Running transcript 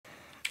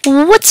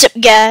What's up,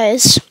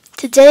 guys?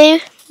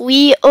 Today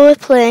we are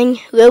playing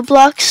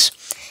Roblox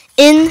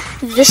in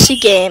this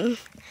game.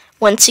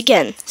 Once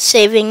again,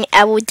 saving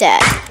our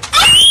dad.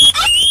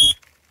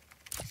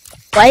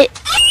 What?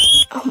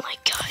 Oh my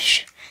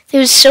gosh. There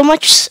was so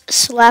much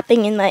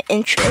slapping in my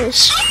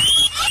intros.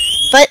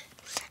 But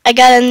I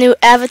got a new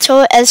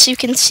avatar. As you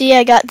can see,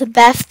 I got the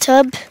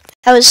bathtub.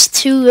 That was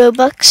 2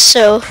 Robux,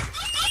 so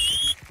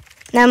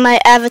now my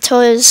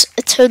avatar is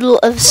a total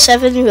of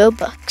 7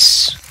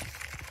 Robux.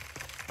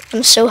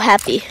 I'm so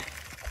happy.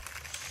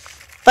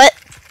 But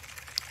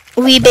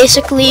we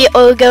basically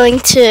are going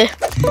to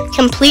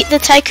complete the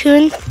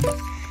tycoon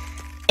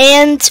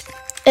and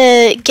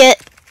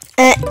get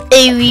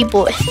a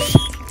rebirth,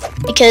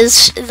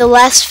 because the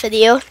last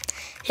video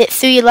hit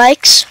 3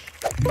 likes.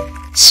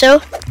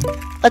 So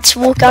let's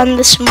work on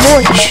this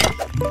march.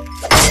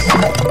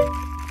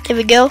 There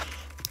we go.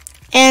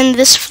 And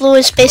this floor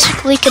is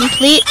basically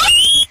complete.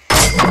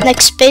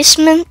 Next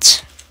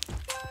basement.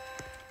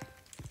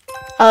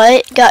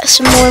 Alright, got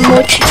some more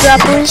mortar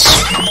droppers.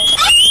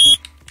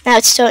 Now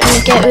it's starting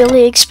to get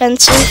really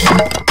expensive.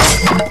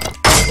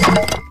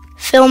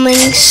 Filming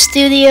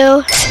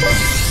studio.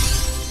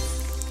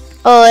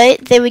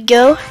 Alright, there we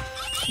go.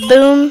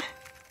 Boom.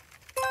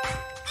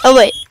 Oh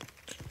wait.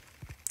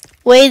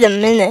 Wait a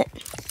minute.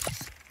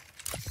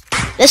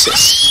 This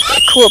is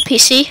a cool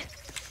PC.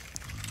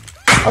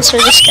 Also,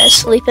 this guy's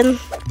sleeping.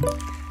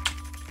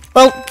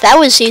 Well, that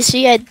was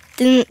easy. I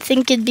didn't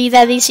think it'd be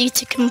that easy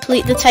to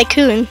complete the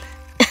tycoon.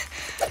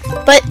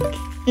 But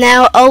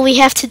now all we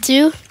have to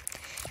do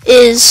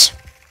is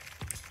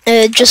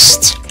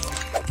just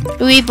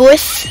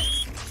rebirth,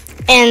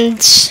 and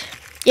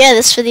yeah,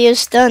 this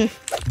video's done.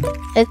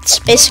 It's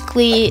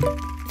basically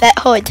that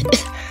hard.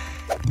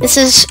 This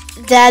is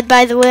Dad,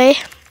 by the way.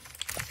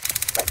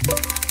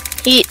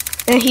 He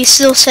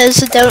still says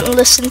don't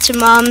listen to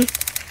Mom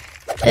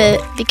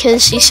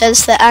because he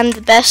says that I'm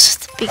the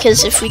best,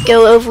 because if we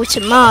go over to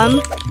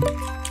Mom,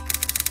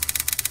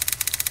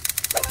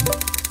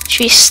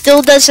 she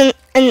still doesn't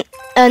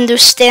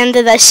understand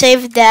that I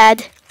saved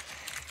Dad,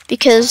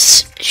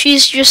 because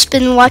she's just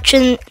been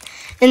watching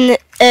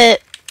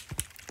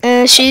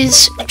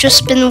she's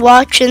just been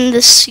watching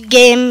this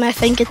game. I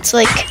think it's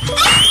like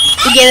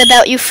Forget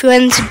About Your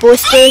Friend's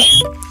Birthday.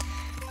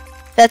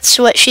 That's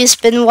what she's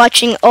been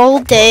watching all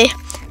day,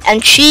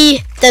 and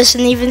she doesn't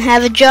even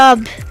have a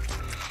job.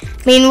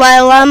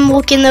 Meanwhile, I'm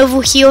working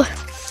over here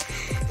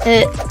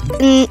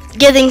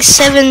getting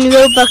 7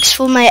 Robux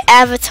for my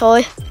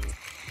avatar.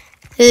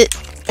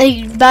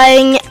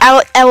 Buying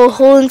out our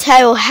whole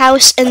entire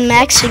house and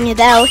maxing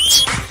it out,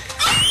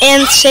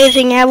 and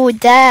saving our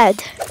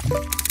dad.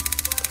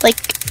 Like,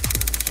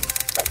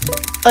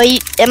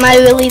 am I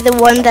really the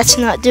one that's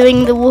not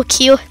doing the work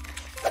here?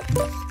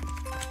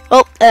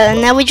 Well,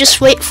 now we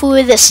just wait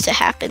for this to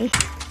happen.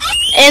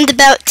 And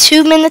about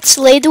 2 minutes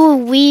later,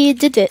 we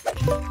did it.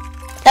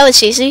 That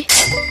was easy.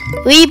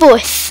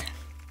 Rebirth.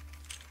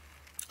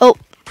 Oh.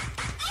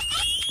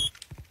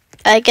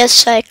 I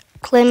guess I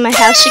claimed my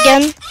house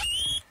again.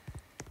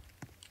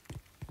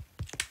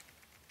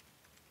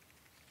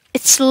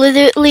 It's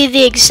literally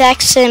the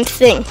exact same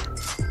thing.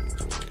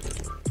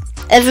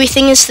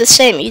 Everything is the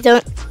same.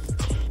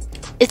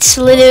 It's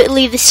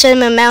literally the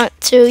same amount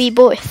to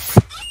rebirth.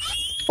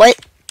 What?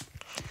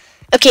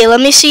 Okay,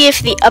 let me see if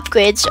the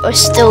upgrades are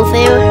still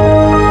there.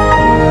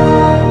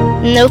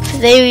 Nope,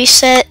 they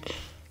reset.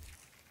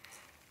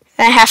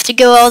 I have to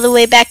go all the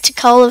way back to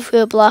Call of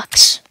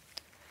Roblox.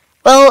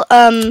 Well,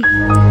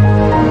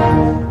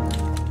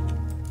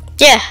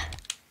 yeah.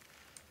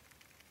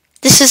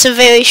 This is a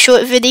very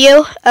short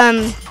video.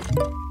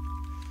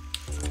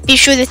 Be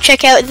sure to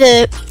check out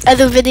the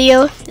other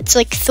video. It's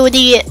like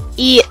 30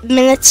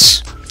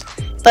 minutes,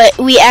 but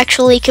we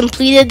actually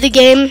completed the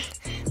game.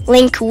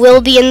 Link will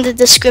be in the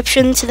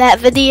description to that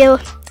video.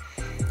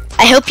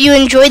 I hope you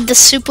enjoyed the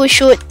super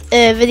short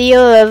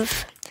video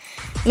of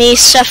me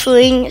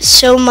suffering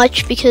so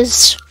much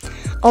because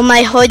all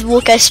my hard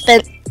work I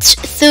spent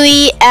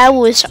 3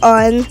 hours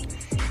on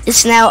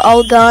is now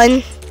all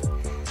gone.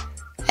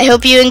 I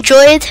hope you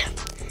enjoyed,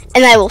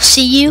 and I will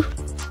see you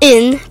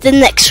in the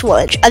next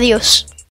one. Adios.